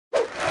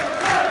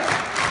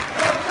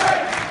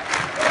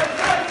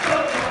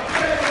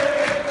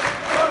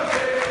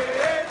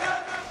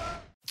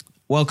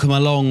Welcome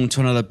along to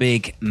another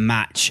big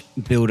match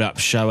build-up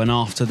show, and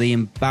after the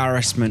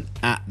embarrassment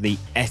at the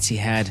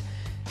Etihad,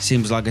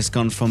 seems like it's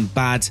gone from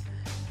bad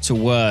to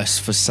worse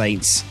for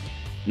Saints.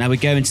 Now we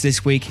go into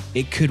this week,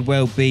 it could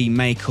well be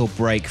make or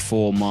break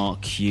for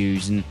Mark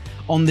Hughes, and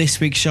on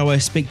this week's show I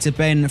speak to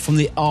Ben from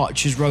the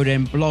Archers Road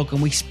End blog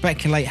and we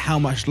speculate how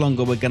much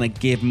longer we're going to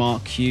give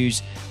Mark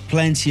Hughes.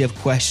 Plenty of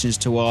questions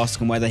to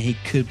ask and whether he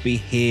could be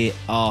here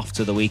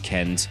after the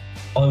weekend.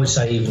 I would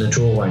say even a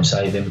draw won't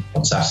save him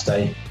on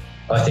Saturday.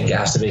 I think it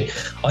has to be.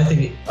 I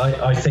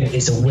think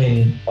it's a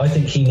win. I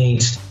think he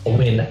needs a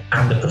win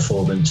and a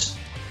performance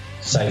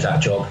to save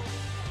that job.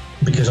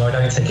 Because I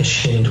don't think a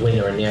shinned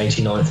winner in the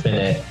 89th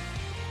minute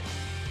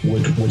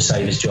would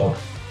save his job.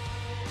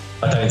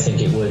 I don't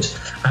think it would.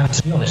 And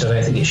to be honest, I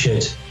don't think it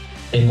should.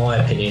 In my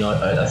opinion,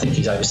 I think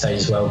he's overstayed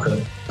his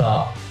welcome.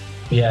 But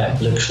yeah,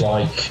 looks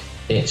like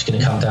it's going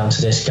to come down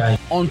to this game.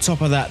 On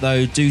top of that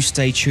though, do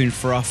stay tuned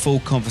for our full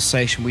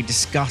conversation. We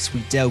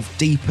delve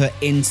deeper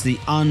into the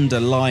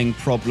underlying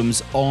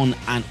problems on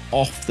and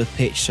off the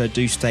pitch, so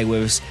do stay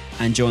with us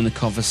and join the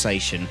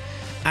conversation.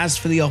 As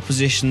for the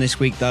opposition this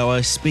week though,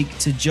 I speak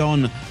to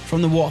John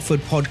from the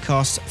Watford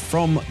podcast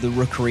from the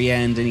Rookery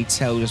End, and he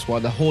tells us why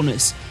the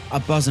Hornets are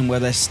buzzing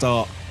with their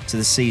start to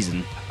the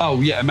season.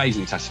 Oh yeah,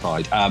 amazingly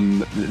satisfied.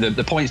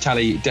 The points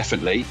tally,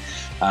 definitely.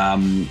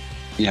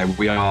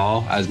 We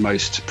are, as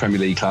most Premier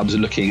League clubs, are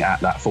looking at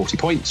that 40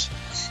 points.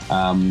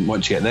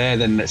 Once you get there,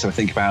 then let's have a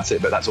think about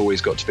it, but that's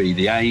always got to be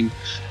the aim.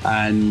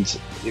 And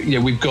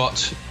we've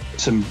got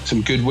some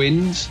good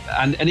wins,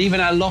 and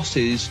even our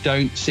losses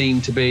don't seem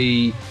to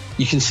be.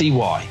 You can see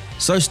why.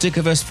 So stick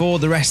with us for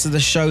the rest of the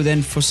show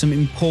then for some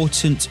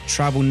important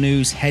travel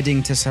news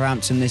heading to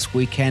Southampton this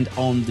weekend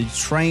on the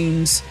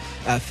trains.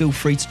 Feel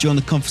free to join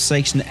the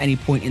conversation at any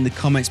point in the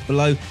comments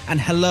below.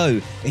 And hello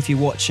if you're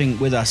watching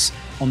with us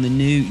on the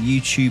new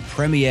YouTube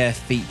Premiere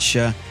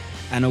feature.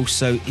 And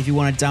also, if you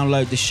want to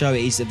download the show,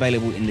 it is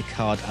available in the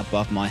card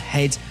above my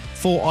head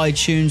for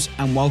iTunes.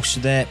 And whilst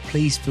you're there,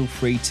 please feel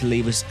free to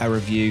leave us a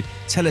review.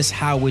 Tell us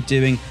how we're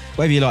doing,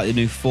 whether you like the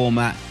new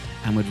format,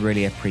 and we'd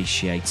really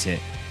appreciate it.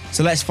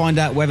 So let's find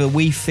out whether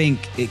we think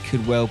it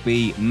could well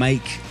be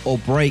make or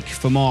break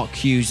for Mark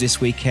Hughes this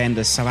weekend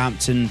as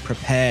Southampton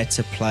prepare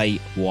to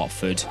play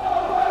Watford.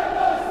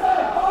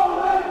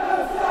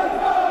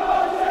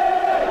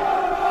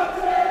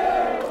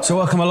 So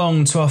welcome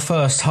along to our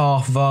first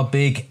half of our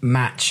big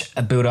match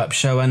build-up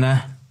show, and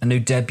a new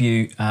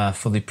debut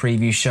for the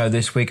preview show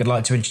this week. I'd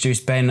like to introduce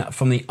Ben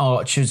from the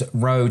Archers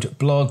Road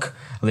blog,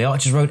 or the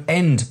Archers Road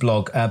End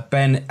blog.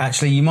 Ben,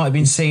 actually, you might have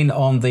been seen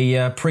on the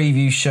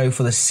preview show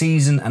for the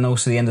season and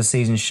also the end of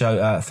season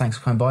show. Thanks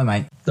for coming by,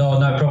 mate. Oh,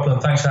 no problem.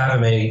 Thanks for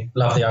having me.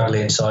 Love the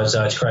ugly inside,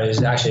 so it's great.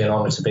 It's actually an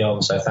honour to be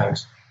on, so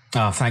thanks.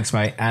 Oh, thanks,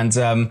 mate. And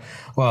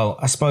well,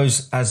 I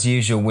suppose as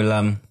usual,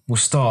 we'll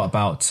start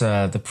about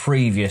the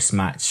previous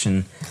match,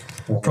 and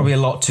probably a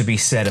lot to be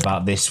said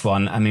about this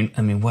one. I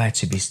mean,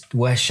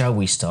 where shall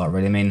we start?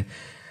 Really, I mean,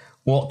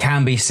 what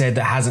can be said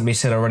that hasn't been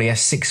said already? A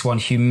 6-1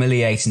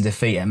 humiliating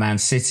defeat at Man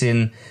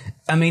City.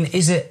 I mean,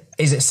 is it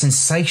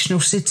sensational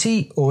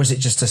City, or is it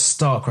just a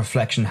stark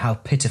reflection how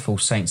pitiful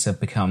Saints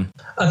have become?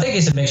 I think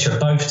it's a mixture of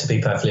both, to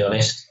be perfectly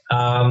honest.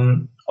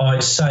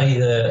 I'd say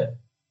that.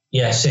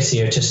 Yeah,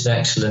 City are just an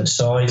excellent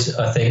side.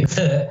 I think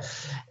that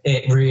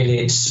it really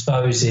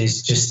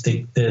exposes just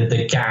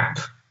the gap,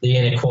 the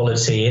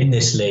inequality in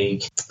this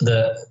league,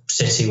 that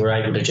City were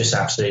able to just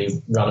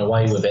absolutely run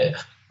away with it.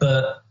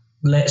 But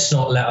let's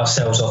not let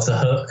ourselves off the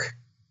hook,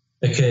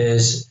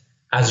 because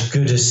as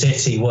good as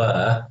City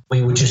were,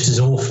 we were just as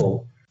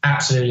awful,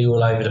 absolutely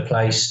all over the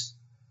place.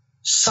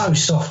 So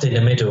soft in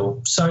the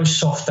middle, so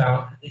soft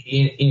out.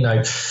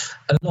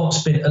 A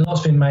lot's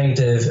been made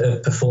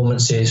of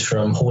performances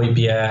from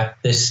Højbjerg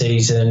this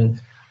season,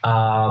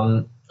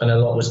 and a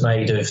lot was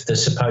made of the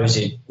supposed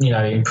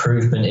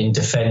improvement in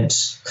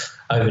defence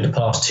over the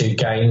past two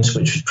games,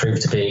 which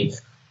proved to be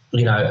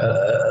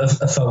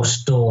a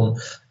false dawn.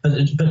 But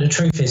the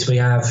truth is, we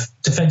have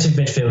defensive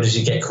midfielders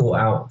who get caught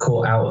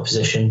out of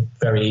position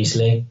very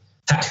easily,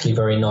 tactically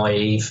very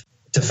naive,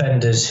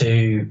 defenders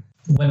who,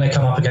 when they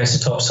come up against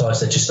the top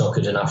sides, they're just not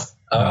good enough.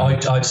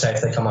 I'd say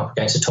if they come up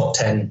against a top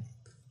 10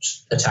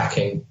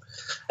 attacking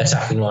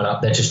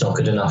lineup, they're just not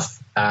good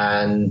enough.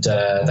 And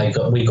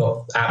we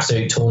got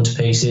absolutely torn to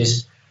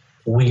pieces.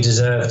 We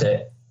deserved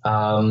it.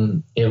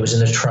 It was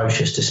an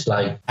atrocious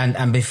display.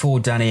 And before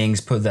Danny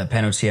Ings put that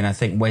penalty in, I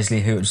think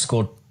Wesley Hoot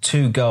scored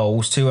two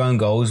own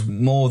goals,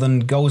 more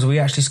than goals we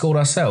actually scored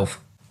ourselves.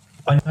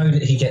 I know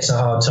that he gets a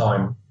hard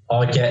time.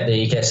 I get that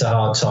he gets a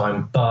hard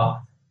time,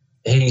 but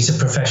he's a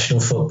professional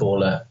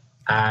footballer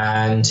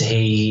and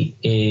he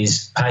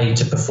is paid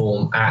to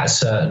perform at a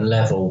certain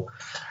level.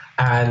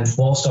 And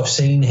whilst I've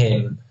seen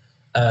him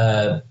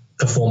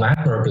perform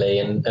admirably,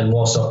 and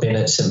whilst I've been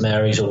at St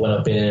Mary's or when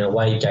I've been in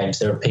away games,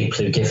 there are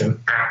people who give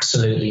him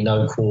absolutely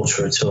no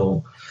quarter at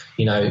all.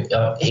 He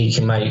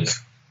can make.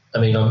 I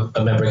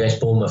remember against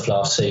Bournemouth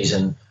last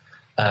season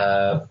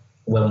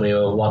when we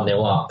were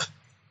 1-0 up,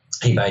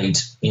 he made,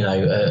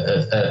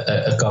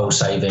 a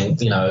goal-saving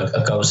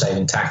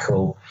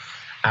tackle,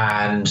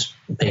 and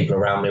people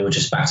around me were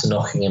just back to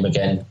knocking him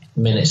again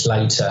minutes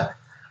later.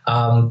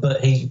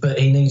 But he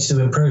needs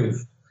to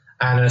improve,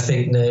 and I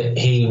think that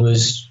he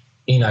was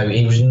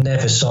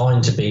never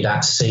signed to be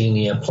that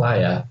senior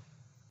player,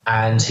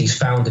 and he's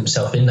found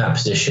himself in that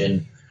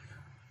position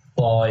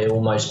by a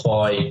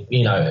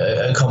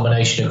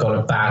combination of kind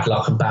of bad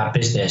luck and bad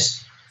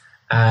business,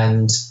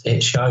 and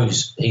it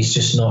shows. He's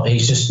just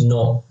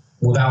not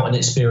without an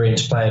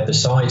experienced player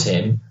beside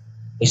him.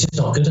 He's just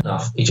not good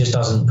enough. He just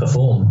doesn't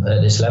perform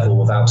at this level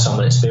without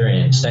someone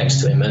experienced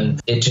next to him.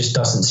 And it just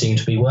doesn't seem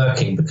to be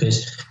working,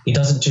 because he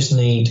doesn't just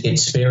need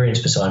experience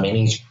beside him, he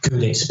needs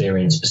good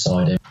experience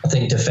beside him. I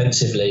think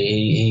defensively,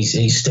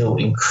 he's still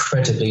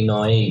incredibly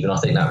naive, and I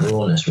think that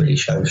rawness really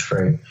shows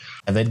through.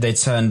 They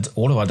turned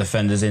all of our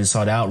defenders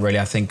inside out, really,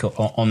 I think,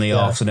 on the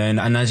afternoon.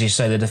 And as you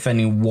say, the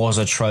defending was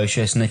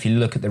atrocious. And if you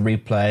look at the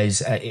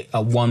replays,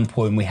 at one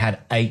point we had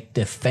 8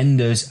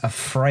 defenders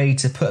afraid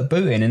to put a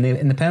boot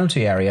in the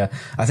penalty area.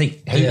 I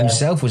think Hoot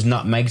himself was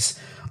nutmegged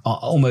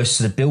almost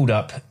to the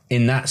build-up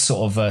in that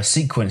sort of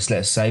sequence,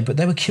 let's say. But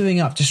they were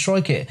queuing up to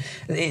strike it.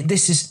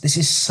 This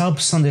is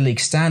sub-Sunday League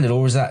standard,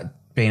 or is that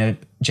being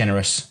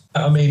generous?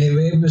 I mean,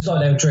 it was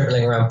like they were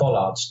dribbling around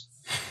bollards.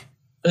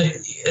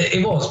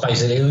 It was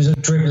basically. It was a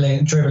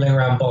dribbling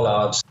around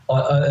bollards.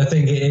 I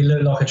think it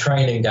looked like a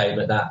training game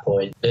at that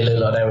point. It looked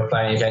like they were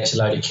playing against a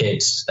load of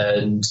kids,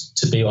 and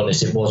to be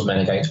honest, it was men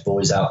against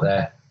boys out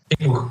there.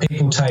 People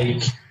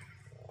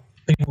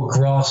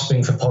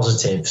grasping for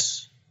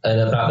positives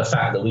and about the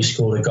fact that we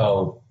scored a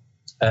goal,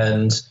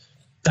 and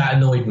that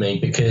annoyed me,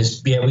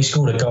 because we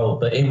scored a goal,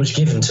 but it was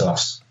given to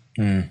us,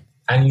 and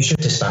you should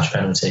dispatch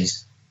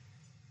penalties.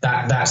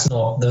 That's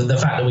not the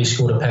fact that we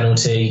scored a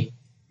penalty.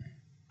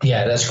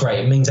 Yeah, that's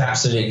great. It means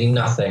absolutely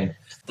nothing.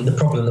 The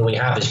problem that we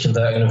have is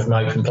converting them from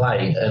open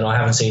play, and I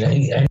haven't seen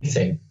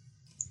anything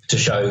to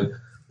show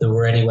that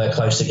we're anywhere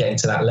close to getting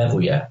to that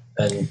level yet.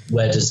 And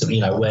where does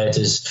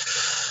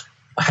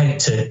I hate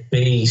to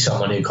be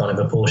someone who kind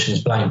of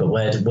apportions blame, but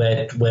where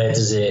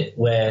does it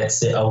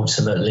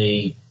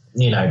ultimately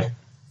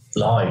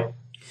lie?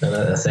 And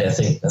I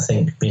think that's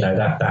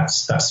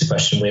the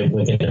question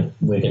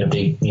we're going to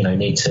be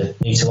need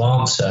to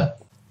answer.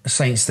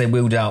 Saints, they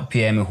wheeled out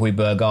Pierre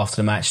Hooiberg after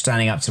the match,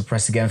 standing up to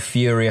press again,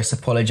 furious,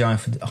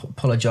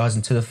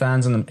 apologising to the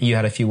fans. And you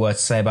had a few words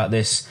to say about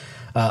this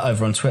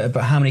over on Twitter,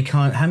 but how many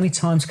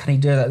times can he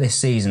do that this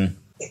season?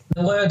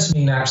 The words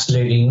mean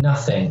absolutely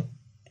nothing.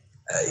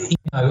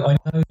 I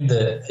know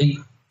that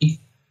he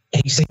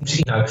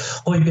seems,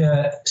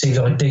 Hooiberg seems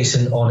like a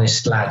decent,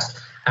 honest lad,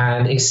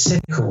 and it's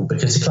cynical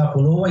because the club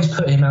will always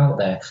put him out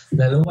there.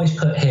 They'll always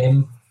put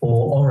him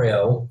or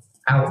Oriol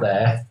out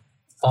there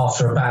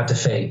after a bad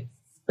defeat,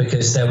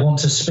 because they want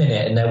to spin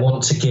it and they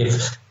want to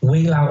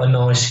wheel out a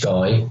nice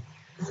guy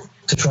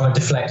to try and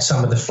deflect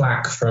some of the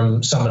flack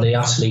from some of the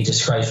utterly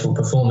disgraceful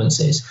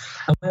performances.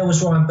 And where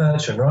was Ryan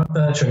Bertrand? Ryan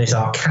Bertrand is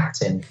our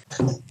captain.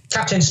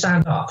 Captains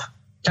stand up.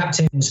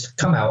 Captains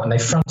come out and they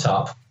front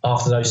up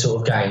after those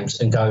sort of games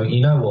and go, you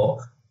know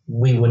what,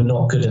 we were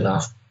not good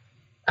enough.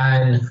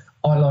 And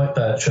I like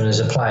Bertrand as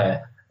a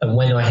player. And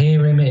when I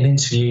hear him in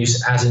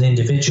interviews as an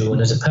individual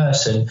and as a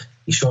person,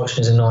 he strikes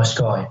me as a nice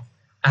guy.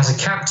 As a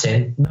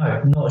captain,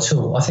 no, not at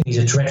all. I think he's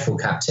a dreadful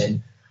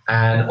captain,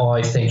 and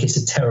I think it's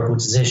a terrible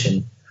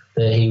decision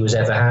that he was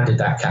ever handed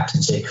that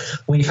captaincy.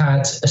 We've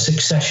had a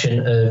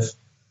succession of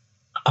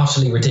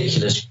utterly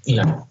ridiculous,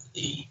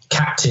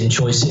 captain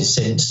choices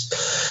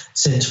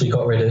since we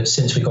got rid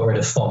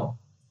of Font.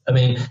 I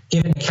mean,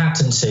 giving the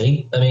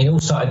captaincy, it all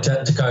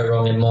started to go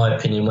wrong in my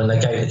opinion when they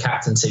gave the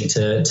captaincy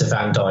to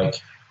Van Dijk.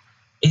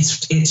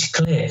 It's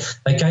clear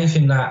they gave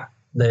him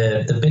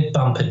the big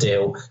bumper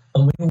deal,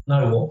 and we all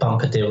know what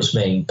bumper deals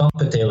mean.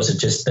 Bumper deals are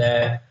just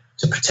there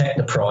to protect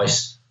the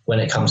price when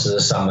it comes to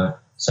the summer,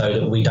 so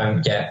that we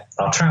don't get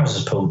our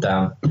trousers pulled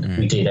down.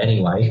 We did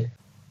anyway.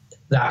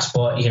 That's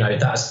by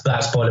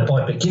the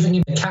by. But giving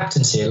him the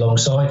captaincy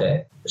alongside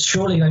it,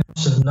 surely they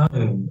must have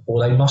known,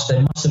 or there must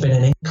have been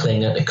an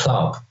inkling at the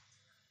club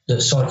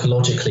that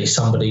psychologically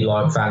somebody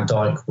like Van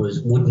Dijk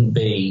wouldn't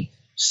be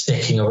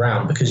sticking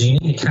around, because you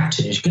need a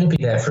captain who's going to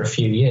be there for a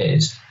few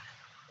years.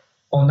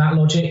 On that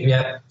logic,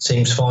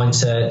 seems fine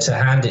to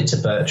hand it to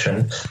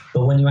Bertrand.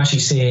 But when you actually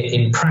see it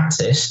in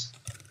practice,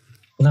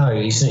 no,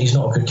 he's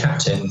not a good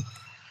captain.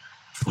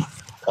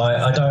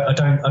 I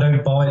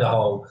don't buy the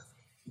whole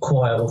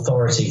quiet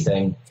authority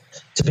thing.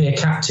 To be a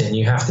captain,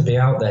 you have to be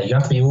out there. You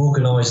have to be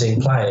organising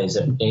players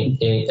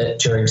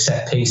during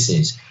set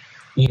pieces.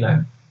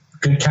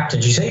 Good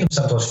captains. You see them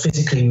sometimes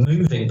physically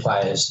moving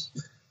players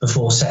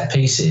before set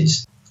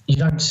pieces. You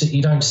don't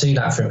see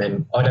that from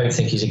him. I don't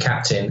think he's a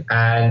captain,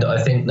 and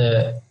I think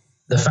that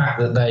the fact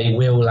that they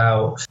wheel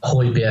out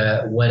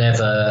Hooiberg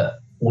whenever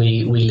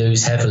we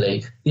lose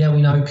heavily. Yeah,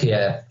 we know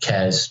Pierre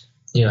cares.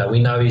 We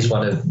know he's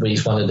one of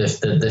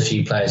the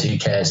few players who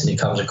cares, and he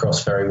comes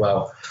across very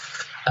well.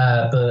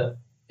 But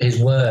his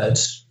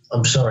words,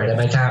 I'm sorry, they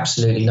make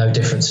absolutely no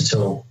difference at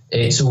all.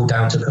 It it's all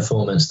down to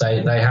performance.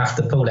 They have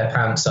to pull their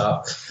pants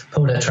up,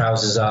 pull their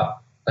trousers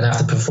up, and have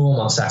to perform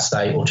on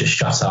Saturday or just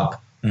shut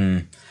up.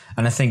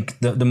 And I think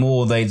the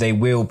more they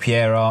wheel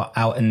Pierre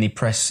out in the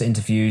press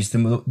interviews,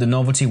 the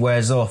novelty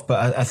wears off.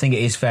 But I think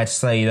it is fair to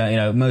say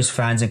that most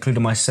fans,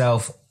 including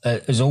myself,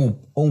 has all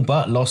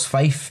but lost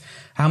faith.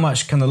 How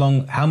much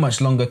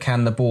longer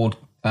can the board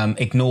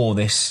ignore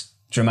this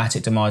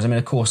dramatic demise? I mean,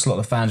 of course, a lot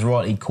of the fans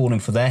rightly calling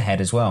for their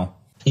head as well.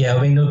 Yeah,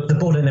 I mean, the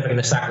board are never going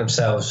to sack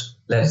themselves.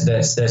 Let's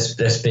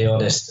be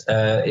honest.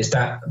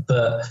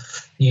 But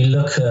you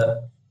look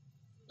at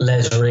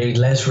Les Reed.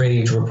 Les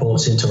Reed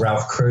reports into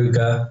Ralph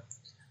Kruger.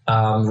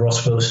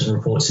 Ross Wilson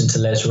reports into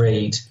Les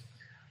Reed.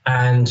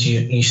 And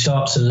you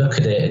start to look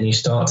at it and you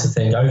start to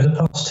think, over the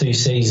past 2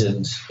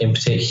 seasons in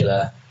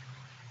particular,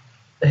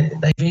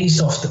 they've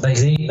eased off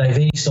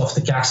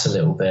the gas a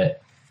little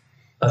bit.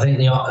 I think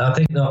that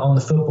on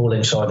the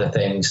footballing side of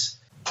things,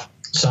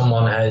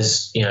 someone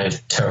has,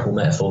 terrible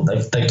metaphor,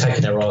 they've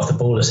taken their eye off the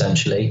ball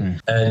essentially.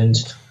 And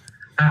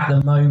at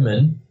the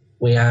moment,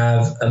 we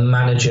have a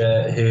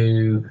manager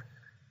who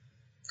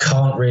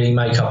can't really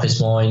make up his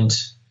mind.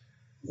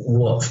 Had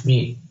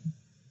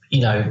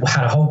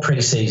a whole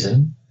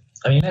pre-season.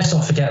 I mean, let's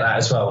not forget that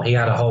as well. He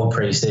had a whole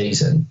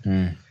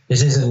pre-season.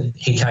 This isn't,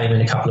 he came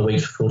in a couple of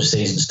weeks before the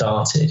season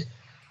started.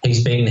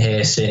 He's been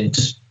here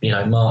since,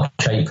 March,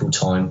 April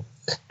time.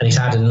 And he's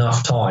had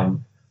enough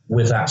time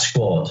with that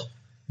squad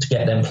to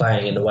get them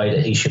playing in the way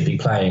that he should be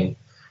playing.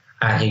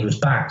 And he was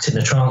backed in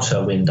the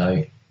transfer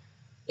window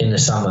in the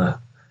summer.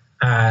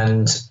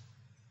 And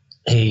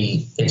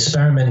he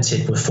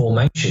experimented with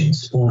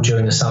formations all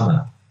during the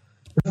summer.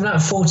 Within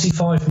about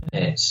 45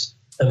 minutes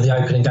of the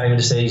opening game of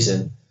the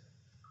season,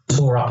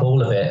 tore up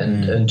all of it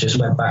and just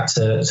went back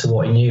to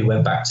what he knew,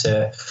 went back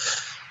to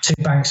 2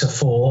 banks of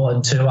 4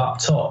 and 2 up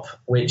top,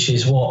 which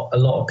is what a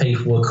lot of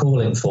people were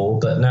calling for.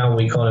 But now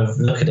we kind of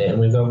look at it and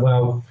we go,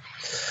 well,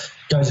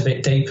 goes a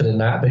bit deeper than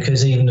that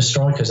because even the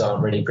strikers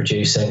aren't really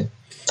producing.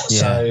 Yeah.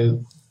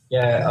 So,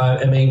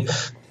 I mean,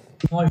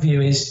 my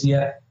view is,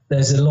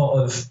 there's a lot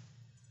of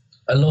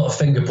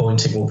finger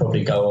pointing will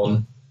probably go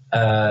on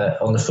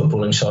the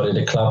footballing side of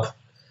the club.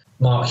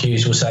 Mark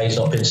Hughes will say he's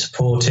not been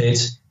supported.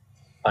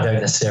 I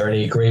don't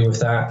necessarily agree with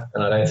that,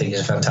 and I don't think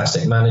he's a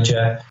fantastic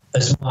manager.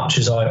 As much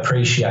as I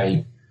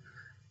appreciate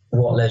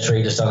what Les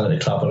Reed has done at the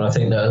club, and I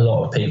think that a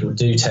lot of people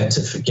do tend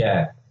to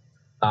forget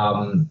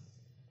over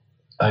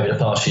the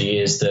past few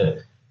years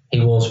that he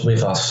was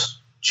with us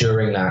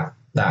during that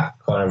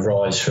kind of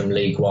rise from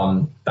League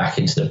One back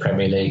into the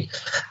Premier League,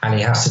 and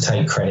he has to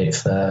take credit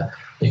for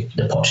the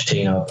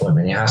Pochettino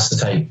appointment. He has to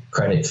take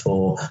credit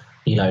for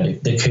the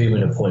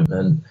Koeman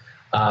appointment.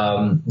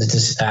 And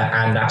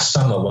that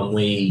summer when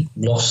we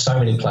lost so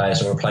many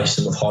players and replaced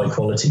them with high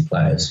quality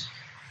players,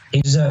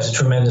 he deserves a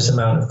tremendous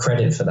amount of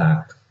credit for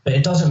that. But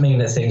it doesn't mean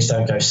that things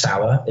don't go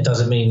sour. It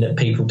doesn't mean that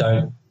people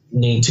don't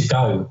need to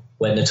go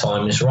when the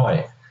time is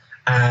right.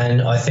 And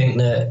I think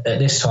that at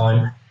this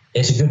time,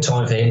 it's a good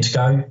time for him to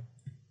go.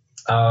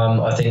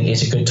 I think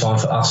it's a good time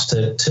for us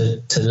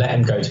to let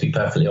him go, to be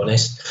perfectly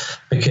honest,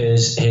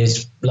 because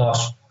his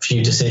last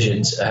few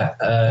decisions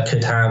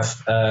could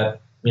have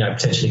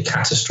potentially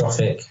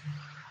catastrophic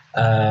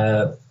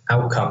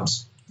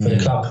outcomes for the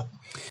club.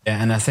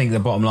 Yeah, and I think the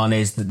bottom line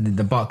is that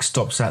the buck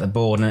stops at the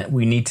board, and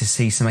we need to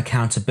see some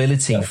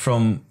accountability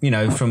from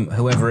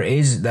whoever it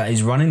is that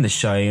is running the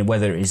show,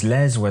 whether it is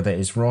Les, whether it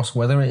is Ross,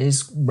 whether it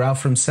is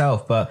Ralph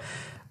himself. But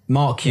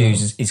Mark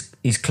Hughes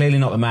is clearly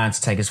not the man to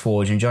take us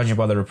forward, and judging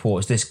by the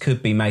reports, this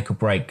could be make or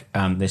break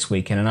this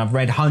weekend. And I've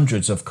read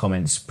hundreds of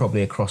comments,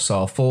 probably across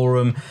our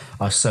forum,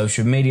 our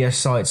social media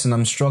sites, and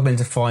I'm struggling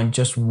to find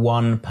just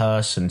one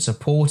person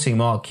supporting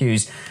Mark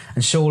Hughes.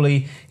 And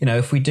surely,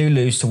 if we do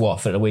lose to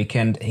Watford at the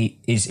weekend,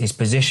 his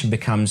position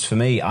becomes, for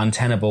me,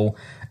 untenable.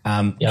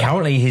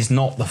 Currently, he's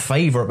not the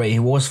favourite, but he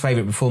was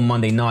favourite before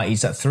Monday night.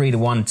 He's at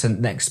 3-1 to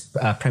next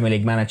Premier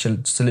League manager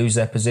to lose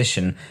their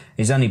position.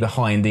 He's only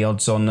behind the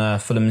odds on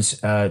Fulham's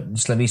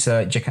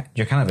Slavica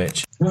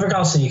Jokanovic. With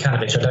regards to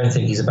Jokanovic, I don't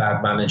think he's a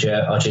bad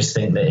manager. I just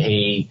think that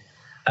he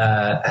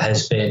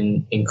has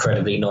been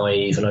incredibly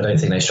naive, and I don't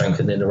think they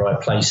strengthened in the right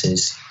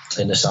places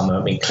in the summer.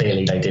 I mean,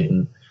 clearly they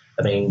didn't.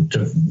 I mean,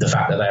 the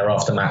fact that they were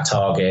after Matt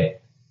Targett,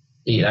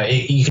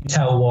 you can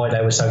tell why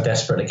they were so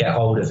desperate to get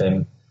hold of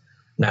him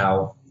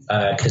now.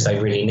 Because they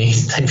really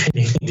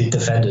needed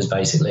defenders,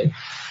 basically.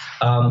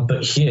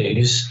 But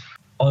Hughes,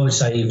 I would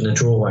say even a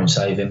draw won't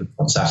save him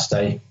on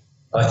Saturday.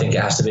 I think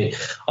it has to be.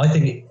 I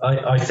think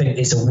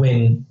it's a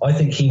win. I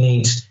think he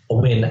needs a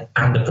win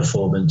and a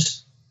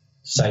performance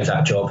to save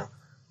that job.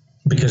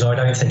 Because I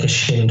don't think a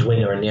shinned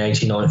winner in the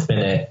 89th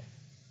minute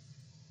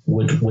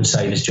would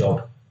save his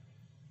job.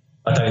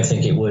 I don't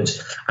think it would.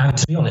 And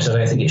to be honest, I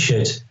don't think it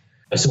should.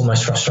 It's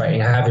almost frustrating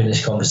having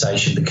this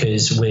conversation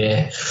because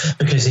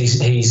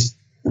he's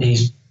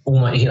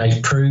almost, he's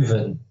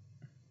proven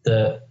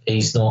that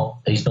he's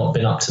not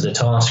been up to the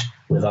task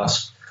with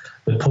us.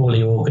 We're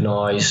poorly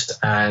organised,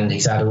 and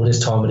he's had all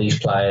this time with these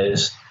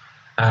players,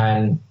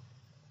 and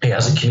he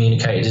hasn't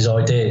communicated his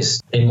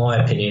ideas. In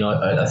my opinion,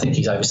 I think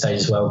he's overstayed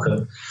his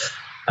welcome.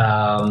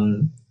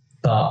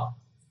 But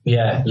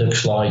yeah,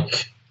 looks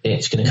like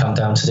it's going to come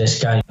down to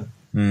this game.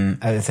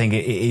 I think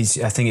it is.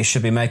 I think it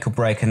should be make or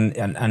break,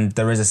 and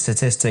there is a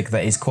statistic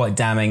that is quite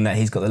damning that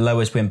he's got the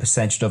lowest win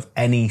percentage of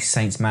any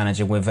Saints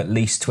manager with at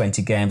least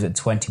 20 games at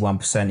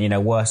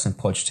 21%. Worse than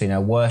Pochettino,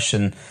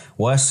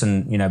 worse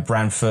than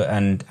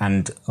Brentford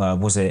and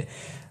was it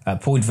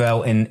Point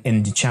Vale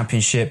in the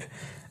Championship.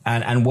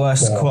 And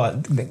worse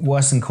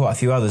than quite a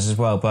few others as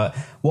well. But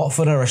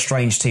Watford are a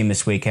strange team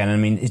this weekend. I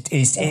mean, it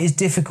is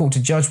difficult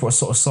to judge what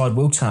sort of side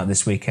will turn up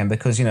this weekend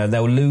because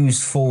they'll lose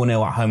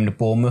 4-0 at home to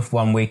Bournemouth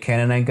one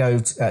weekend and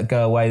then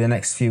go away the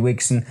next few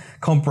weeks and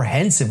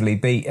comprehensively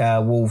beat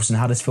Wolves and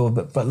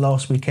Huddersfield. But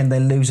last weekend they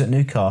lose at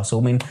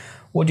Newcastle. I mean,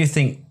 what do you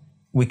think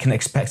we can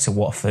expect of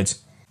Watford?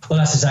 Well,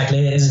 that's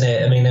exactly it, isn't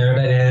it? I mean,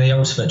 they're the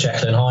ultimate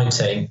Jekyll and Hyde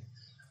team.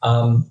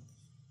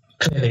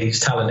 Clearly, there's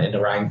talent in the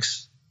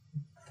ranks.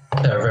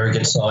 They're a very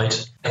good side,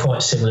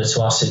 quite similar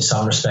to us in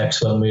some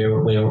respects. When we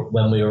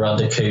were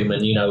under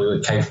Koeman, we were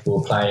capable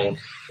of playing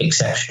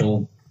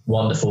exceptional,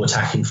 wonderful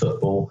attacking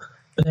football.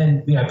 But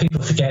then,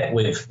 people forget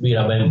with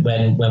when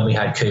we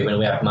had Koeman,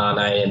 we had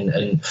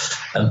Mane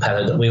and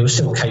Pella, that we were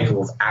still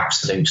capable of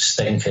absolute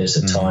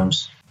stinkers at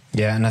times.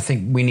 Yeah, and I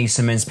think we need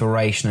some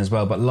inspiration as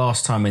well. But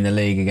last time in the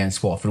league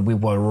against Watford, we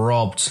were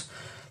robbed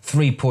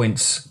 3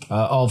 points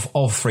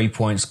of 3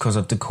 points because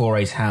of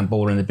Decore's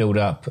handball in the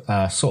build-up,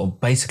 sort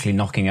of basically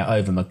knocking it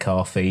over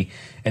McCarthy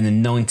in the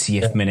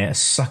 90th minute, a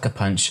sucker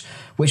punch,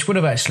 which would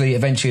have actually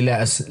eventually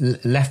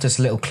left us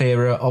a little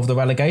clearer of the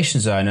relegation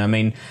zone. I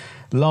mean,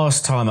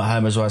 last time at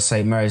home as well as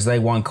St Mary's, they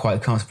won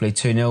quite comfortably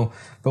 2-0.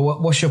 But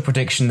what's your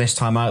prediction this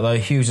time out, though?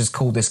 Hughes has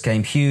called this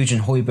game huge,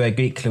 and Højbjerg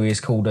equally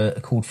has called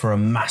for a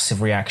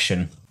massive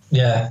reaction.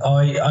 Yeah,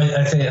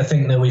 I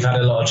think that we've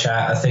had a lot of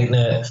chat. I think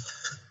that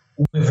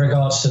with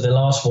regards to the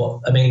last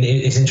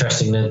it's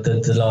interesting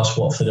the last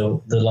Watford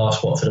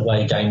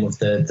away game with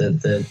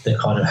the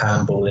kind of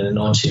handball in the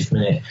 90th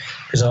minute,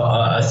 because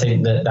I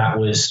think that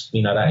was that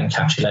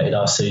encapsulated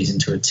our season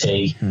to a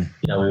T.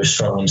 We were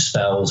strong in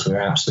spells, we were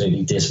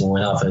absolutely dismal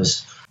in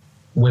others.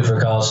 With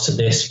regards to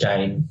this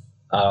game,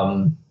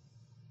 I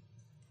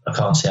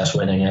can't see us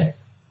winning it.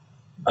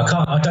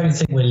 I don't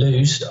think we'll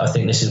lose. I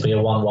think this will be a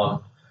 1-1.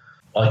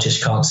 I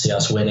just can't see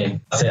us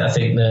winning. I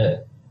think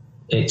that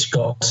it's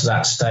got to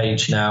that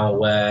stage now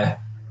where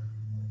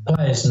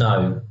players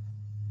know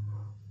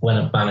when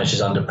a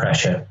manager's under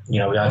pressure. We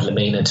had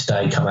Lamina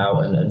today come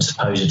out and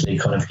supposedly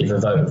kind of give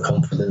a vote of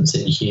confidence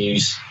in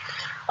Hughes.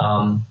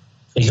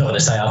 He's not going to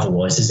say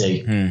otherwise, is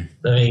he? I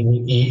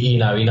mean, he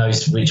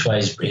knows which way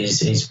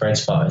his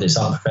bread's buttered. It's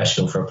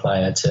unprofessional for a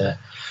player to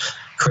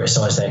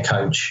criticise their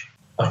coach.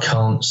 I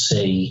can't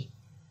see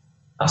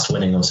us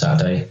winning on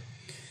Saturday.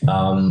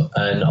 And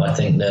I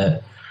think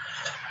that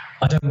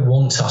I don't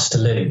want us to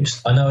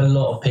lose. I know a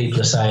lot of people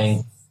are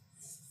saying,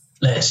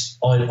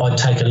 I'd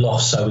take a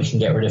loss so we can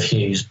get rid of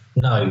Hughes.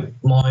 No,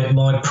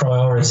 my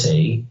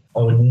priority,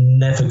 I would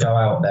never go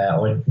out there, I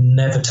would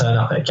never turn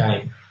up at a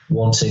game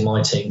wanting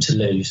my team to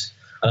lose.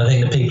 And I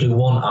think the people who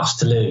want us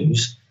to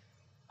lose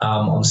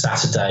on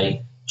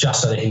Saturday,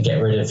 just so they can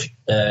get rid of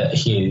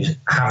Hughes,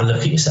 have a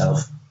look at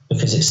yourself,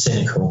 because it's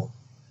cynical.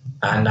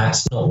 And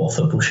that's not what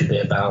football should be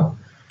about.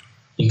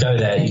 You go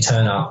there, you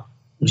turn up,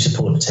 you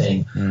support the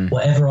team.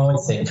 Whatever I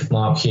think of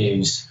Mark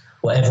Hughes,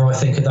 whatever I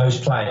think of those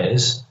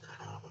players,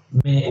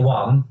 minute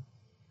 1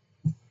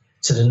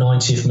 to the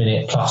 90th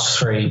minute,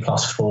 +3,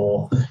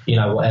 +4,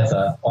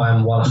 whatever, I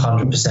am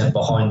 100%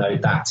 behind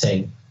that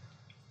team.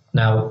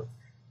 Now,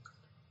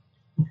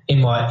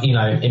 in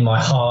my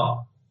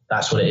heart,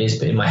 that's what it is,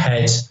 but in my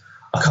head,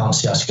 I can't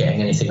see us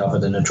getting anything other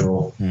than a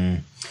draw.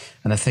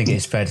 And I think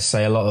it's fair to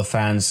say a lot of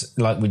fans,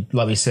 like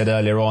we said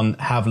earlier on,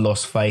 have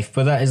lost faith.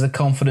 But that is the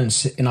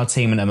confidence in our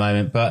team at the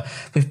moment. But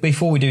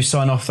before we do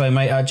sign off, though,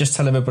 mate, just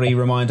tell everybody,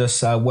 remind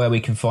us where we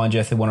can find you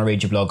if they want to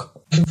read your blog.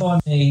 You can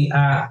find me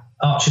at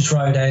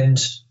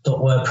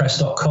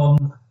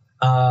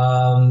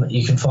archersroadend.wordpress.com.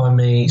 You can find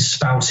me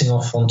spouting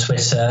off on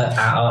Twitter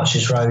at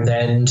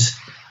archersroadend.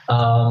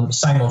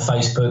 Same on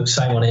Facebook,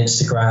 same on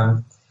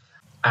Instagram.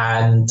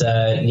 And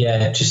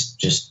just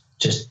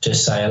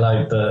say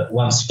hello. But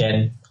once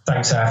again,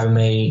 thanks for having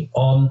me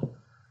on.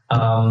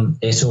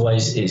 It's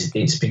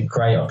been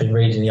great. I've been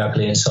reading The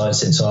Ugly Inside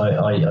since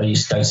I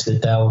used to go to the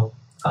Dell.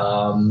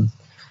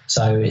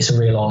 So it's a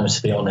real honour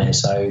to be on here.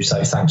 So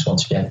thanks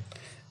once again.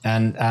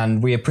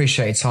 And we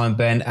appreciate your time,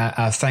 Ben.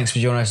 Thanks for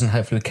joining us, and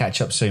hopefully we'll catch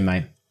up soon,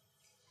 mate.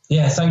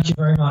 Yeah, thank you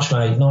very much,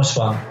 mate. Nice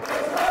one.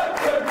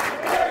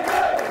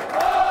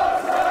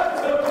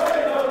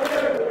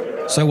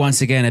 So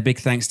once again, a big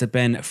thanks to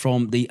Ben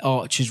from the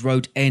Archers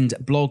Road End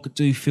blog.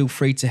 Do feel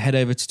free to head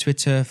over to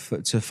Twitter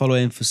to follow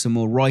him for some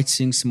more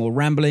writing, some more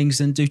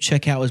ramblings, and do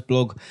check out his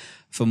blog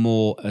for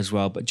more as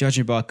well. But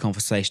judging by our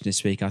conversation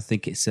this week, I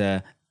think it's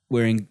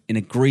we're in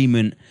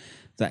agreement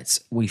that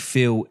we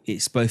feel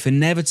it's both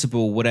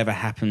inevitable whatever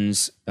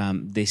happens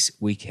this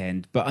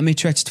weekend. But I'm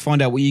interested to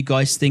find out what you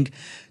guys think.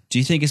 Do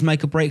you think it's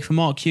make or break for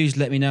Mark Hughes?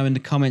 Let me know in the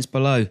comments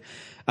below.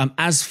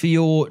 As for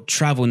your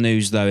travel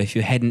news, though, if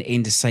you're heading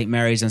into St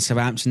Mary's and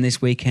Southampton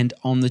this weekend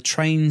on the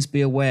trains,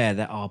 be aware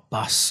there are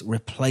bus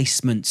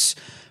replacements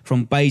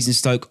from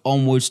Basingstoke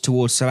onwards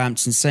towards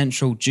Southampton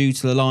Central due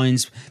to the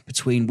lines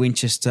between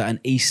Winchester and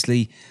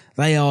Eastleigh.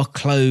 They are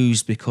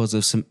closed because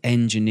of some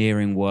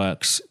engineering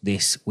works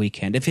this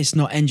weekend. If it's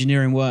not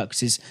engineering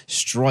works, it's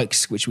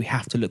strikes, which we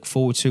have to look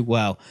forward to.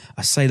 Well,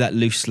 I say that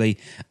loosely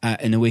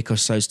in a week or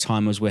so's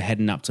time as we're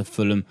heading up to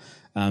Fulham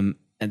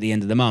at the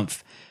end of the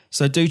month.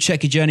 So do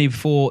check your journey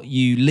before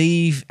you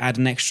leave. Add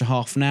an extra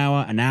half an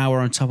hour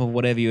on top of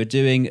whatever you're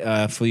doing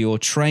for your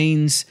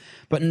trains.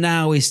 But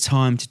now is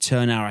time to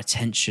turn our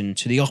attention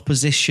to the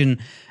opposition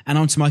and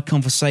onto my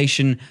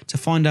conversation to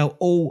find out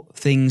all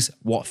things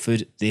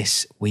Watford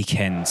this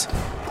weekend.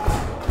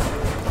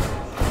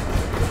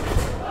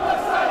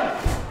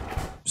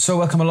 So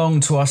welcome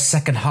along to our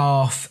second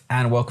half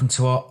and welcome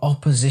to our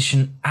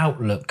opposition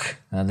outlook.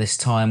 This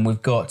time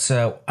we've got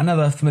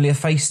another familiar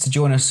face to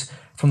join us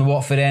from the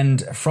Watford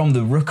end, from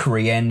the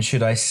Rookery end,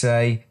 should I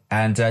say,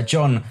 and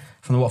John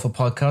from the Watford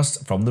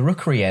podcast from the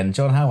Rookery end.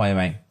 John, how are you,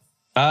 mate?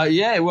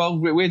 Yeah, well,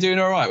 we're doing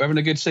all right. We're having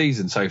a good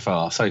season so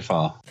far.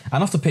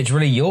 And off the pitch,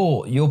 really,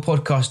 your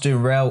podcast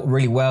doing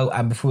really well.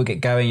 And before we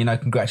get going,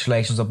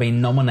 congratulations on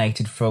being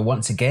nominated for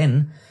once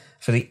again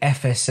for the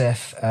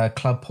FSF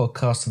Club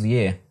Podcast of the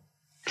Year.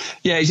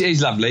 Yeah,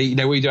 it's lovely.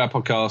 We do our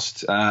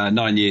podcast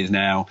 9 years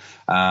now,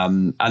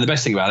 and the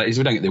best thing about it is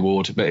we don't get the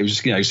award, but it was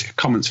just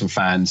comments from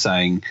fans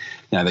saying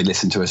they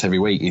listen to us every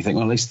week, and you think,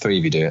 well, at least 3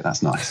 of you do it.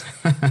 That's nice.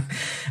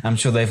 I'm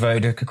sure they've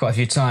voted quite a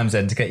few times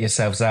then to get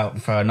yourselves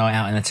out for a night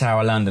out in the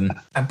Tower of London.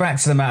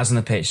 Back to the matters on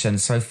the pitch, and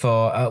so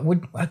far,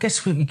 I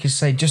guess we could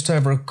say just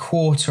over a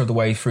quarter of the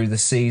way through the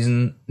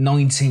season,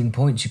 19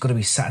 points. You've got to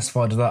be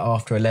satisfied with that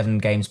after 11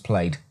 games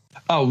played.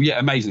 Oh, yeah,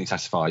 amazingly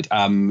satisfied.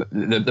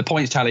 The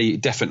points tally,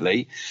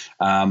 definitely.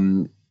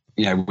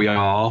 We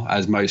are,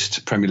 as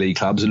most Premier League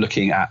clubs, are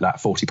looking at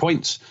that 40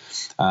 points.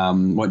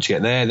 Once you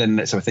get there, then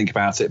let's have a think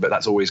about it. But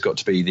that's always got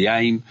to be the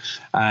aim.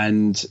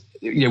 And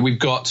we've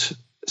got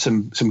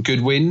some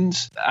good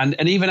wins.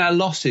 And even our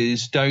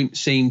losses don't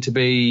seem to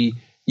be...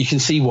 You can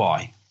see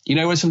why.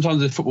 When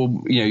sometimes the football,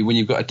 when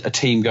you've got a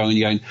team going,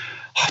 you're going,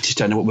 I just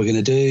don't know what we're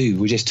going to do.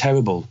 We're just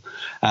terrible.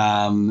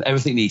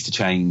 Everything needs to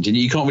change. And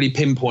you can't really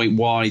pinpoint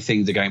why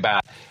things are going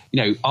bad.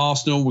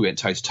 Arsenal, we went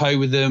toe-to-toe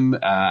with them,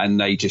 and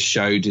they just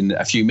showed in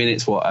a few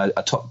minutes what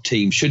a top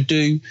team should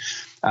do.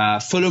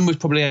 Fulham was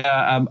probably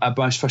a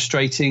most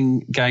frustrating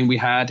game we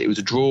had. It was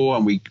a draw,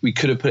 and we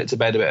could have put it to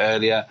bed a bit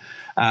earlier.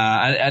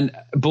 And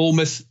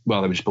Bournemouth,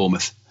 well, they were just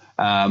Bournemouth,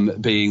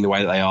 being the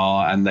way that they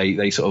are, and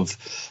they sort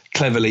of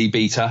cleverly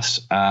beat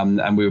us,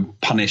 and we were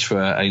punished for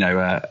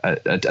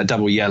a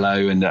double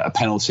yellow and a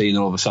penalty, and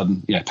all of a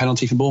sudden,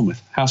 penalty for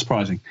Bournemouth. How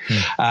surprising!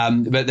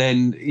 But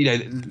then,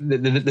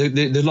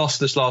 the loss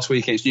this last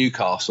week against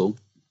Newcastle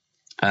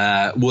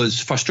was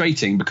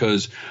frustrating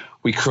because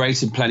we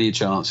created plenty of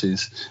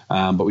chances,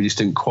 but we just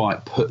didn't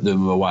quite put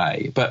them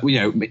away. But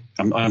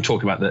I'm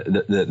talking about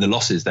the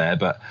losses there,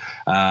 but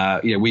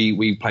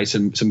we played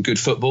some good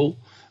football,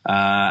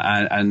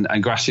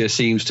 and Gracia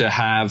seems to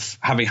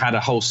having had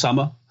a whole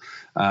summer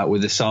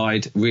with the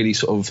side, really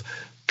sort of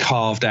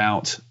carved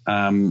out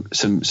some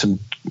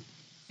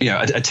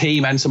a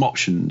team and some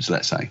options,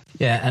 let's say.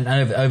 Yeah, and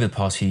over the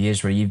past few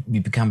years, really,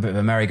 you've become a bit of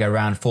a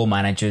merry-go-round for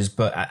managers.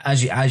 But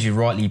as you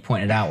rightly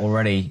pointed out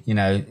already,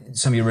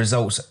 some of your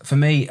results. For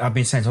me, I've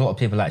been saying to a lot of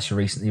people actually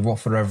recently,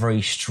 Watford are a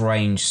very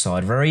strange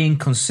side, very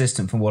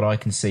inconsistent from what I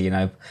can see.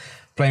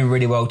 Playing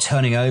really well,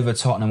 turning over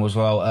Tottenham as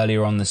well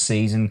earlier on the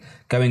season,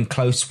 going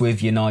close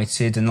with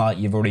United, and like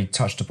you've already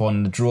touched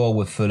upon, the draw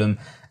with Fulham.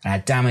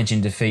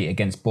 Damaging defeat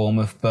against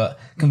Bournemouth, but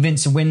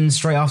convincing win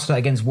straight after that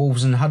against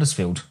Wolves and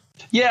Huddersfield.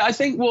 Yeah, I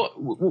think what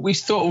we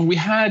thought, we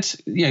had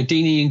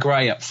Deeney and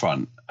Gray up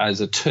front as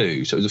a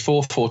 2, so it was a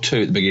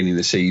 4-4-2 at the beginning of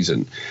the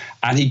season,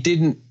 and he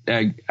didn't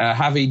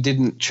Javi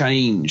didn't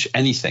change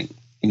anything.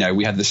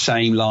 We had the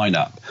same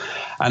lineup,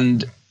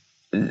 and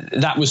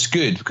that was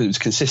good because it was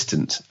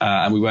consistent,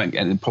 and we weren't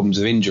getting problems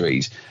of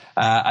injuries.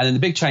 And then the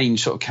big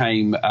change sort of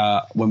came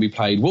when we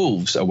played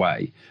Wolves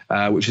away,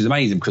 which is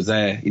amazing because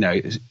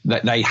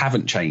they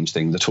haven't changed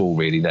things at all,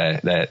 really.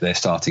 They're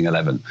starting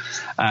 11,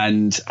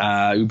 and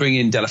we bring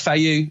in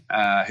Deulofeu,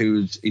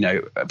 who's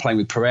playing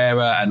with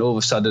Pereira, and all of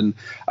a sudden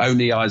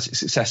only has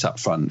success up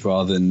front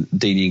rather than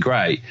Deeney and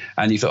Gray.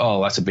 And you thought,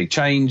 oh, that's a big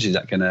change. Is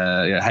that going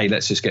to hey,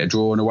 let's just get a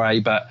draw in a way?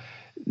 But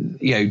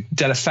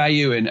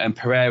Deulofeu and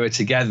Pereira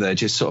together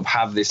just sort of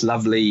have this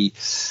lovely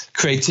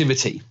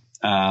creativity.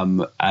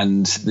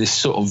 And this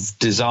sort of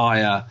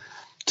desire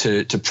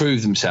to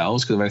prove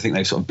themselves because of everything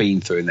they've sort of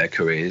been through in their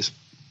careers.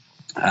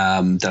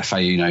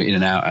 Deulofeu, in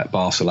and out at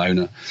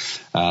Barcelona,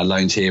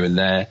 loans here and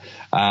there,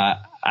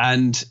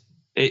 and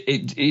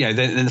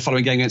then the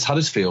following game against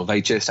Huddersfield,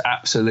 they just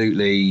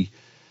absolutely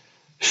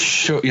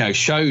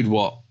showed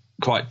what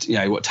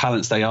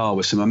talents they are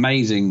with some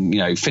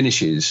amazing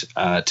finishes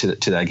to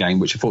their game,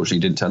 which unfortunately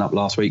didn't turn up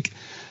last week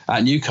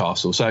at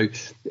Newcastle. So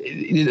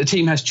the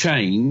team has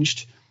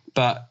changed,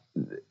 but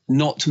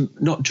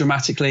not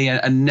dramatically,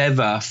 and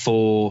never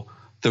for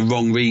the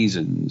wrong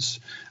reasons.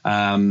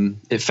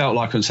 It felt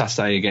like on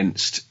Saturday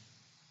against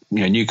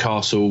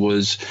Newcastle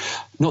was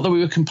not that we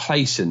were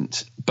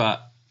complacent,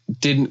 but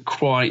didn't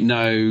quite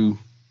know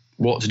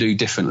what to do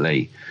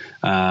differently,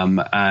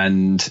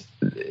 and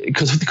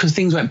because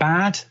things went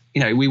bad.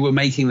 We were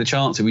making the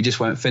chances, we just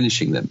weren't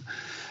finishing them.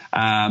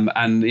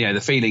 And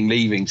the feeling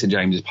leaving St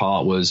James's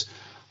Park was,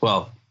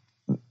 well,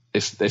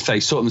 if they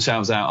sort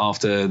themselves out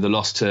after the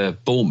loss to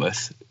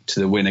Bournemouth, to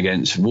the win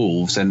against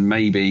Wolves, then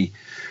maybe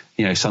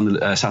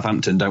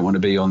Southampton don't want to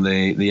be on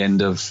the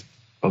end of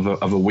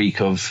a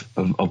week of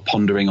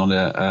pondering on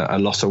a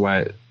loss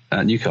away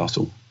at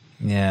Newcastle.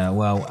 Yeah,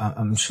 well,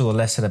 I'm sure the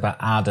less said about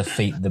our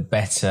defeat, the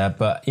better.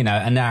 But,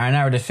 an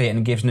narrow defeat,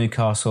 and gives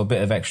Newcastle a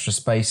bit of extra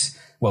space,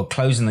 well,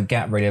 closing the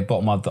gap really at the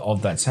bottom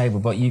of that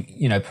table. But,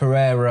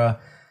 Pereira,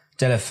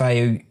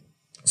 Deulofeu,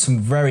 some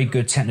very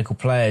good technical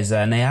players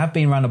there, and they have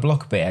been around the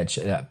block a bit,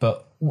 actually.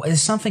 But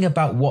there's something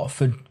about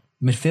Watford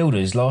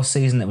midfielders. Last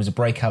season, it was a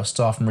breakout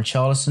star from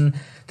Richarlison.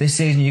 This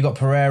season, you got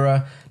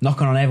Pereira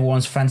knocking on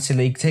everyone's fantasy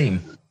league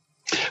team.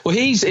 Well,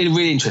 he's a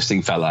really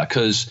interesting fella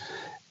because,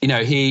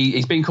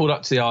 he's been called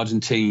up to the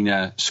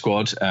Argentina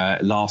squad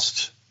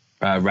last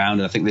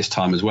round, and I think this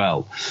time as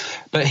well.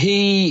 But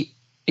he,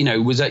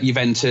 was at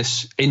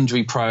Juventus,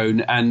 injury prone,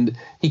 and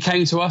he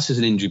came to us as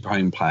an injury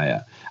prone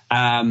player.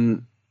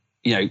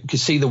 Could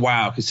see the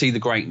wow, could see the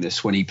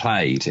greatness when he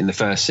played in the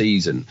first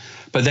season,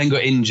 but then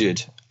got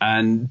injured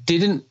and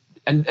didn't,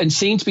 and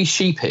seemed to be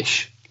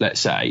sheepish, let's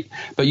say.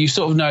 But you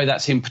sort of know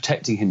that's him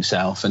protecting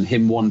himself and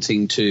him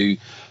wanting to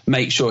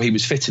make sure he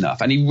was fit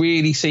enough. And he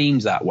really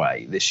seems that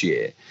way this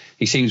year.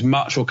 He seems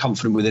much more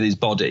confident within his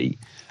body.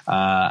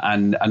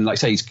 And like I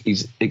say,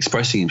 he's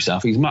expressing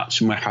himself. He's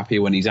much more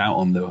happier when he's out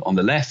on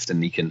the left,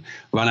 and he can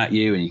run at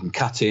you and you can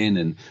cut in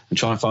and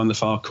try and find the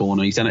far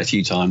corner. He's done it a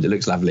few times. It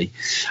looks lovely.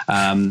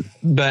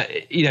 But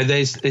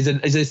there's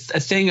a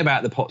thing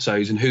about the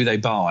Pozzos and who they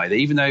buy. That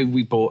even though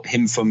we bought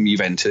him from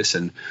Juventus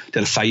and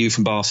Deulofeu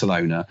from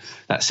Barcelona,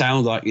 that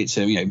sounds like it's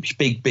a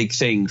big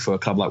thing for a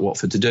club like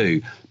Watford to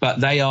do. But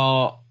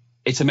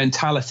it's a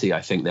mentality.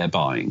 I think they're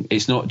buying.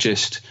 It's not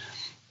just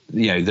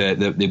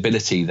the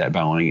ability they're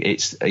buying.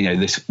 It's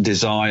this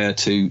desire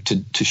to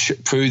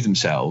prove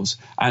themselves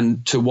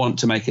and to want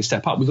to make a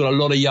step up. We've got a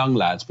lot of young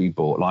lads we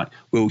bought, like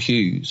Will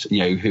Hughes,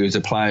 who is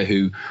a player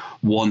who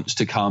wants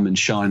to come and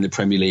shine in the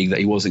Premier League, that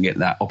he wasn't getting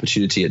that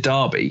opportunity at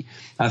Derby.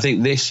 And I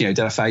think this,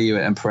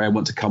 Deulofeu and Pereira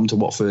want to come to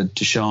Watford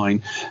to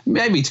shine,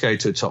 maybe to go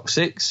to a top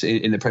six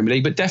in the Premier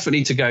League, but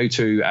definitely to go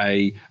to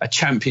a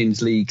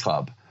Champions League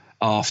club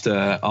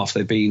after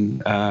they've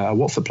been a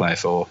Watford player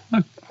for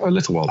a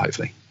little while,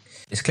 hopefully.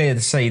 It's clear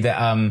to see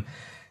that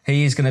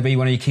he is going to be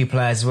one of your key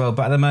players as well.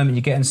 But at the moment,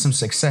 you're getting some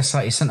success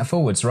out your centre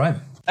forwards, right?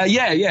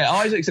 Yeah.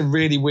 Isaac's a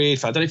really weird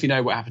fan. I don't know if you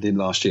know what happened to him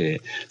last year.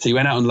 So he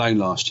went out on loan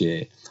last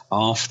year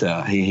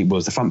after he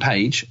was the front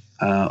page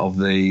of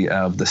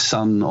the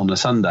Sun on a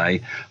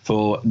Sunday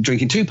for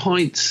drinking 2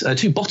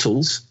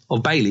 bottles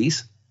of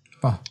Baileys,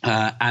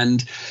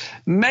 and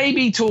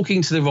maybe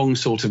talking to the wrong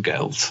sort of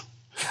girls.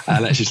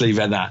 Let's just leave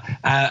it at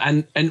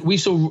that. And we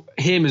saw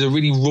him as a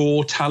really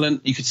raw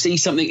talent. You could see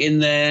something in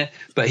there,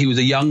 but he was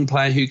a young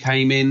player who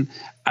came in.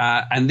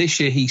 And this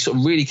year he sort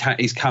of really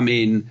he's come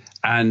in,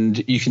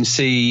 and you can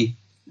see,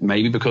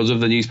 maybe because of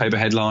the newspaper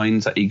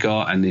headlines that he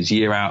got and his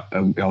year out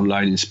on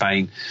loan in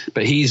Spain,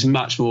 but he's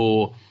much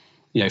more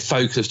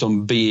focused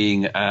on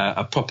being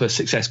a proper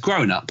success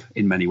grown up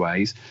in many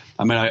ways.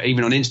 I mean,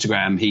 even on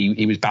Instagram,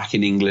 he was back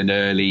in England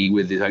early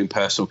with his own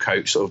personal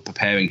coach, sort of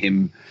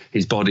preparing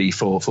his body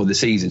for the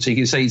season. So you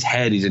can see his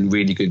head is in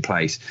really good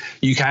place.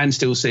 You can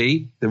still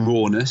see the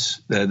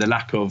rawness, the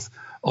lack of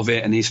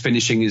it, and his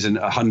finishing isn't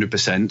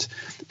 100%,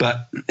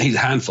 but he's a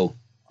handful.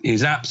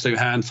 He's an absolute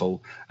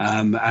handful.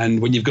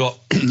 And when you've got,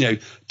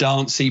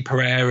 Dancy,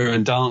 Pereira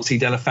and Dancy,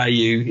 Deulofeu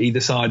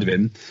either side of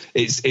him,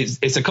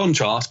 it's a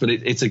contrast, but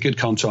it's a good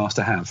contrast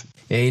to have.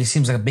 Yeah, he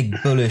seems like a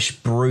big, bullish,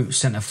 brute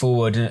centre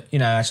forward.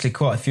 Actually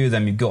quite a few of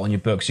them you've got on your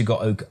books. You've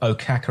got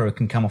Okaka, who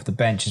can come off the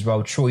bench as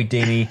well. Troy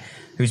Deeney,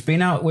 who's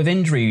been out with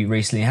injury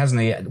recently,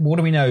 hasn't he? What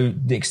do we know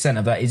the extent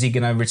of that? Is he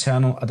going to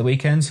return at the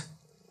weekend?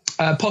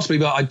 Possibly,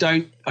 but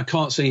I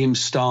can't see him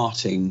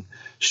starting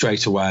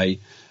straight away.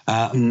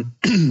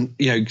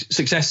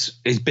 Success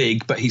is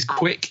big, but he's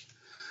quick.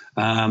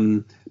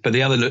 But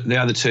the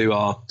other two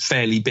are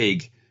fairly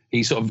big.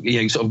 He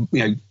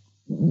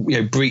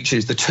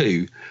breaches the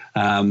two.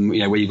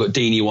 Where you've got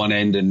Deeney one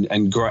end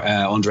and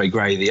Andre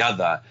Gray the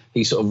other.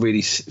 He sort of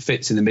really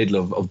fits in the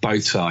middle of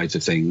both sides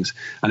of things.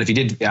 And if he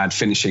did add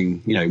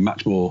finishing,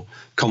 much more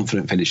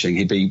confident finishing,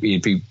 he'd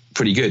be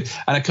pretty good.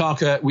 And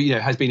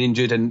Okaka, has been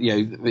injured, and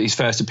his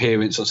first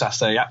appearance on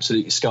Saturday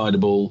absolutely skied the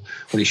ball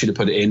when he should have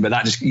put it in. But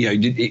that just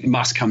it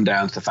must come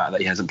down to the fact that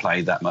he hasn't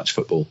played that much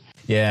football.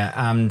 Yeah,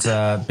 and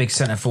big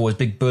centre forwards,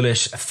 big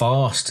bullish,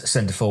 fast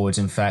centre forwards.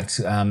 In fact,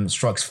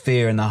 strikes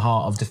fear in the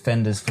heart of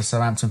defenders for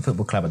Southampton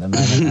Football Club at the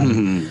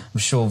moment. I'm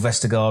sure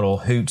Vestergaard or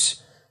Hoot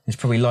is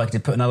probably likely to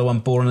put another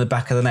ball in the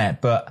back of the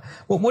net. But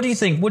what do you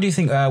think? What do you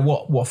think?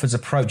 What Watford's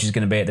approach is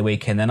going to be at the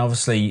weekend? Then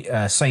obviously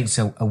Saints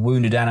are a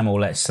wounded animal,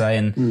 let's say,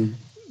 and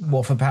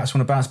Watford perhaps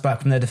want to bounce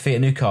back from their defeat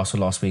at Newcastle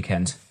last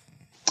weekend.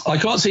 I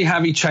can't see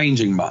Javi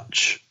changing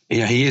much.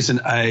 He's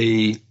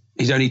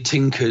only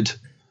tinkered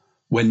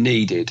when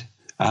needed.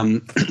 We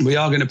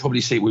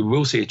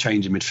will see a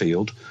change in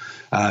midfield.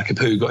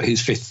 Capoue got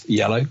his 5th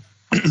yellow.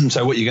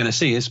 So what you're going to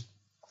see is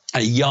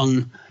a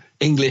young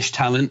English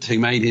talent who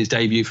made his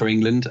debut for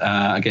England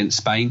against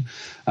Spain.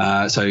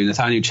 So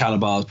Nathaniel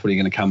Chalabar is probably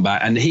going to come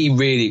back, and he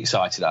really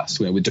excited us.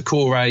 With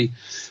Decore,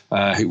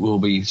 who will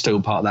be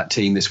still part of that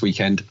team this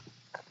weekend.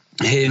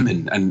 Him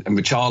and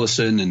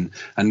Richarlison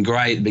and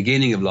Gray at the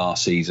beginning of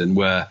last season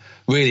were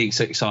really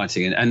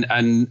exciting.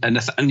 And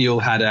Nathaniel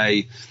had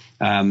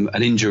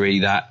an injury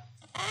that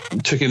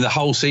took him the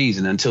whole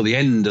season until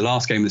the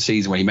last game of the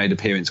season, where he made an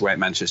appearance away at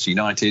Manchester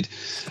United.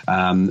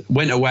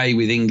 Went away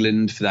with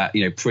England for that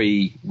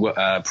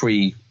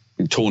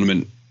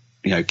pre-tournament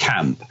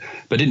camp,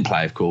 but didn't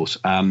play, of course.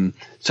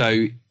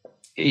 So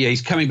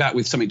he's coming back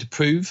with something to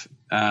prove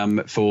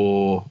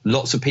for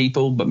lots of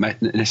people, but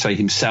not necessarily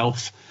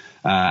himself.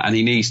 And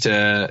he needs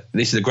to.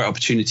 This is a great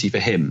opportunity for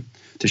him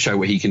to show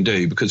what he can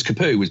do, because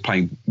Capoue was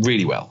playing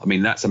really well. I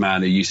mean, that's a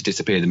man who used to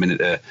disappear the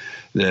minute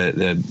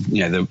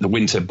the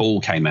winter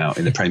ball came out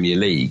in the Premier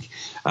League.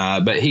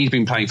 But he's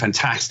been playing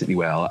fantastically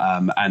well,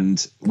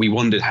 and we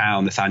wondered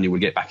how Nathaniel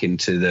would get back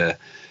into the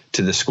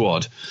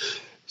squad.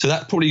 So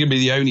that's probably going to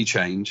be the only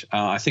change.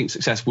 I think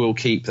success will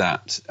keep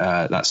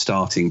that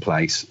starting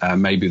place,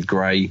 maybe with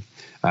Gray,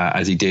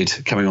 as he did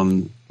coming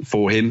on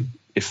for him.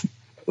 If,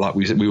 like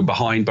we said, we were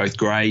behind both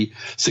Gray,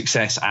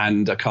 Success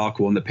and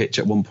Akaku on the pitch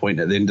at one point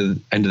at the end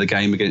of the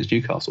game against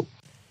Newcastle.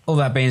 All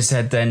that being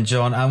said then,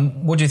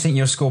 John, what do you think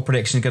your score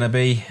prediction is going to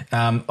be?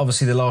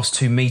 Obviously, the last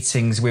 2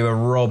 meetings we were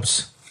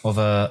robbed of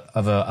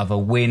a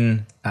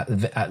win at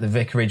the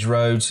Vicarage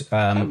Road.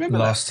 I don't remember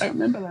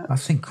that. I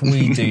think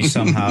we do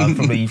somehow.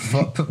 Probably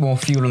put more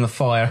fuel on the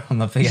fire on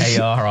the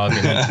VAR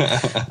argument.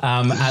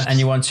 And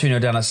you won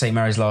 2-0 down at St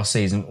Mary's last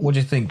season. What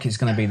do you think it's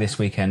going to be this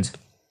weekend?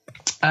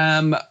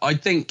 I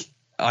think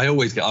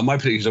my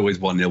prediction is always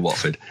 1-0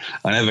 Watford.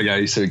 I never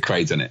go so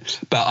crazy on it.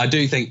 But I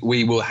do think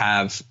we will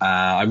have,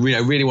 I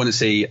really want to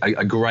see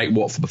a great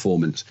Watford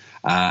performance.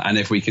 And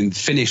if we can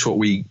finish what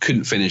we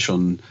couldn't finish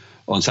on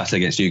Saturday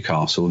against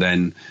Newcastle,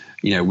 then,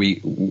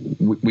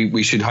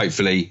 we should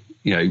hopefully,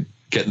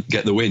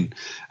 get the win.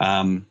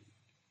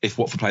 If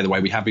Watford play the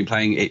way we have been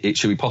playing, it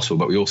should be possible.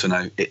 But we also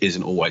know it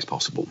isn't always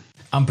possible.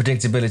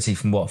 Unpredictability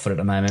from Watford at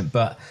the moment.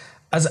 But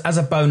As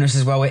a bonus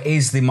as well, it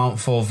is the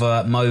month of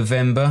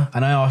Movember.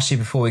 And I asked you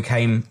before we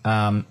came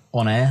on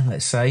air,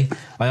 let's say,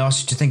 I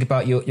asked you to think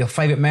about your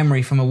favourite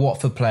memory from a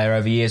Watford player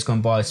over years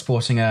gone by,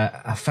 sporting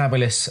a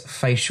fabulous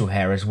facial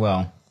hair as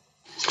well.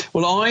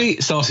 Well, I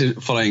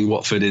started following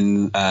Watford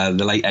in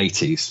the late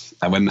 80s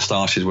when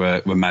moustaches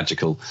were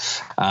magical.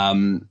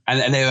 And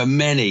there are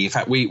many. In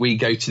fact, we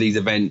go to these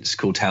events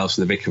called Tales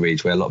from the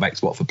Vicarage where a lot of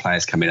ex-Watford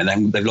players come in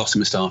and they've lost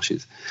their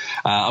moustaches.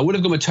 I would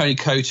have gone with Tony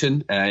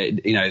Coton,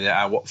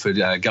 our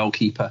Watford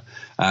goalkeeper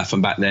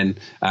from back then.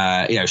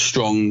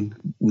 Strong,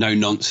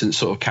 no-nonsense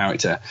sort of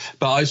character.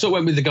 But I sort of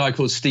went with the guy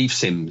called Steve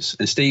Sims.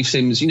 And Steve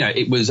Sims,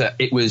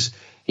 it was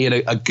he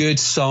had a good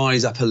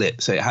size upper lip,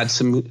 so it had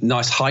some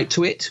nice height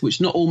to it, which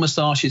not all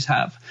moustaches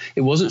have.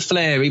 It wasn't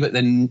flary, but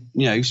then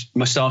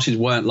moustaches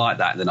weren't like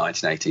that in the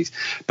 1980s.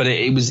 But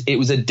it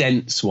was a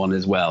dense one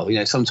as well.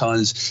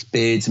 Sometimes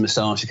beards and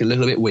moustaches get a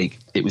little bit weak.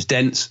 It was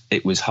dense.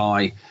 It was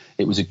high.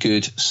 It was a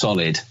good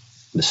solid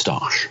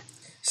moustache.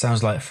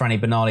 Sounds like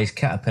Franny Benali's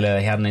caterpillar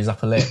he had on his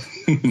upper lip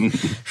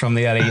from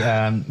the early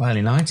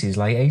 90s,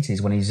 late 80s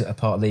when he's a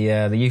part of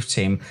the youth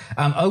team.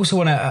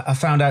 I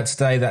found out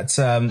today that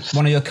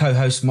one of your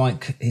co-hosts,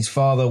 Mike, his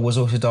father was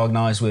also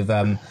diagnosed with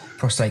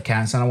prostate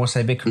cancer. And I want to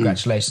say big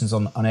congratulations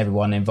on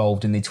everyone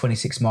involved in the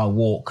 26-mile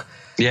walk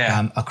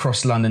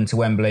across London to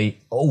Wembley,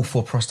 all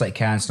for prostate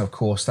cancer. And of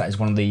course, that is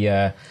one of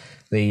the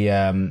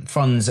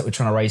funds that we're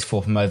trying to raise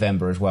for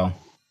Movember as well.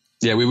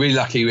 Yeah, we're really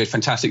lucky. We had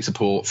fantastic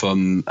support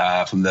from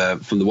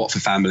the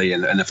Watford family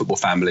and the football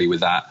family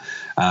with that.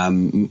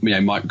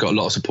 Mike got a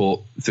lot of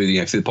support through the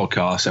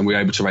podcast, and we were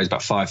able to raise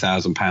about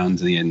 £5,000 in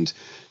the end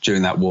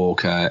during that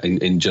walk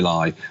in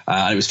July.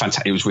 And it was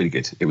fantastic. It was really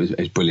good. It was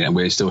brilliant. And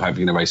we're still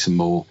hoping to raise some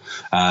more.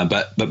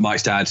 But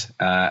Mike's dad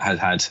has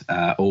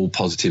had all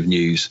positive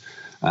news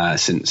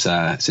since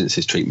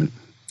his treatment.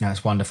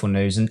 That's wonderful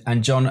news.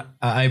 And John,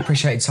 I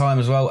appreciate your time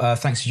as well.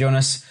 Thanks for joining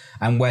us.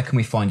 And where can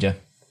we find you?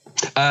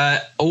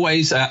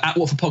 Always at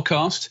Watford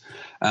Podcast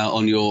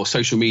on your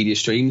social media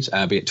streams,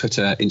 be it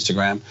Twitter,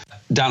 Instagram.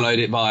 Download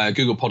it via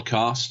Google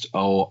Podcast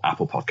or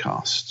Apple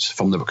Podcasts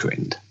from the Booker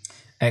End.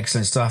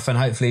 Excellent stuff, and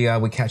hopefully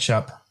we catch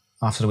up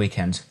after the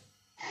weekend.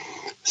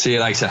 See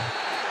you later.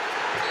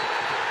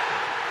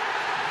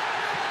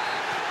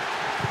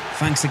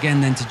 Thanks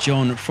again then to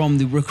John from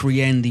the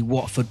Rookery End, the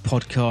Watford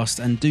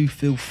podcast, and do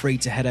feel free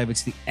to head over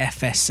to the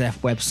FSF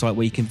website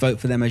where you can vote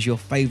for them as your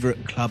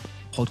favourite club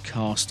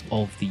podcast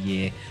of the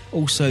year.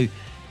 Also,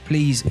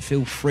 please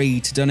feel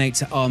free to donate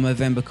to our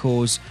Movember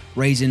cause,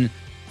 raising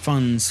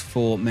funds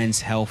for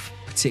men's health,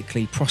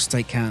 particularly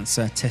prostate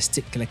cancer,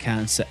 testicular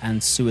cancer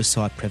and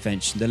suicide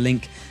prevention. The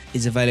link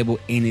is available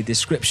in the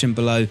description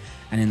below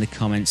and in the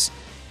comments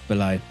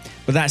below.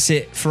 But that's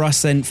it for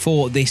us then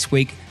for this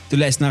week. Do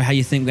let us know how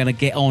you think we're going to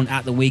get on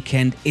at the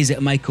weekend. Is it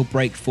a make or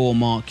break for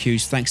Mark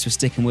Hughes? Thanks for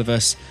sticking with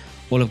us.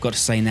 All I've got to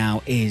say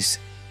now is,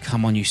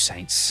 come on you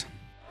Saints.